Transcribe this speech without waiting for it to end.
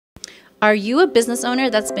Are you a business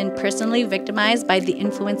owner that's been personally victimized by the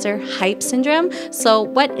influencer hype syndrome? So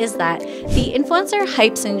what is that? The influencer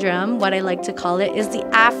hype syndrome, what I like to call it, is the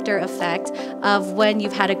after effect of when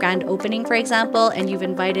you've had a grand opening, for example, and you've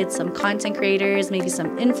invited some content creators, maybe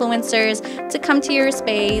some influencers to come to your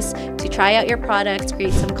space, to try out your products,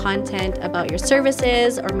 create some content about your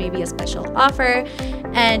services, or maybe a special offer.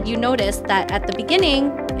 And you notice that at the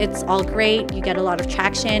beginning, it's all great, you get a lot of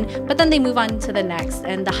traction, but then they move on to the next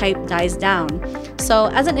and the hype dies down. So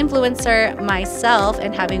as an influencer myself,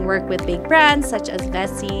 and having worked with big brands such as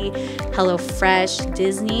Vessi, HelloFresh,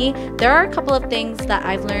 Disney, there are a couple of things that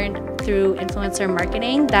I've learned through influencer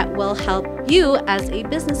marketing that will help you as a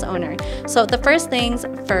business owner. So the first things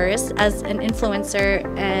first, as an influencer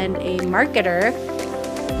and a marketer,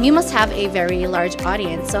 you must have a very large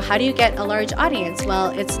audience. So how do you get a large audience? Well,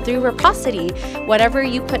 it's through reciprocity. Whatever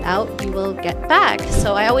you put out, you will get back.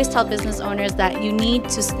 So I always tell business owners that you need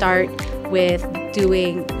to start with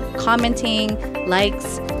doing commenting,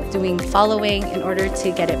 likes, doing following in order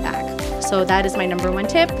to get it back. So that is my number one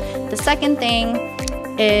tip. The second thing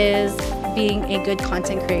is being a good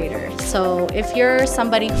content creator. So if you're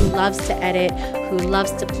somebody who loves to edit, who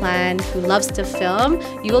loves to plan, who loves to film,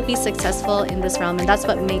 you will be successful in this realm. And that's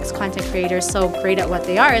what makes content creators so great at what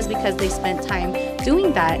they are, is because they spent time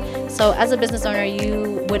doing that. So as a business owner,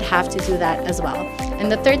 you would have to do that as well.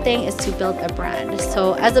 And the third thing is to build a brand.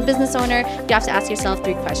 So as a business owner, you have to ask yourself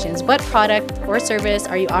 3 questions. What product or service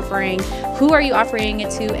are you offering? Who are you offering it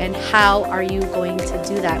to? And how are you going to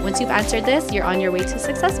do that? Once you've answered this, you're on your way to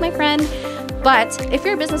success, my friend. But if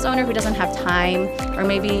you're a business owner who doesn't have time, or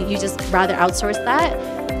maybe you just rather outsource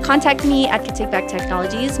that, contact me at Katigbak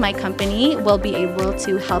Technologies. My company will be able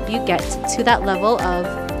to help you get to that level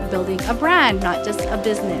of building a brand, not just a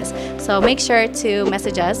business. So make sure to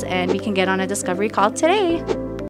message us and we can get on a discovery call today.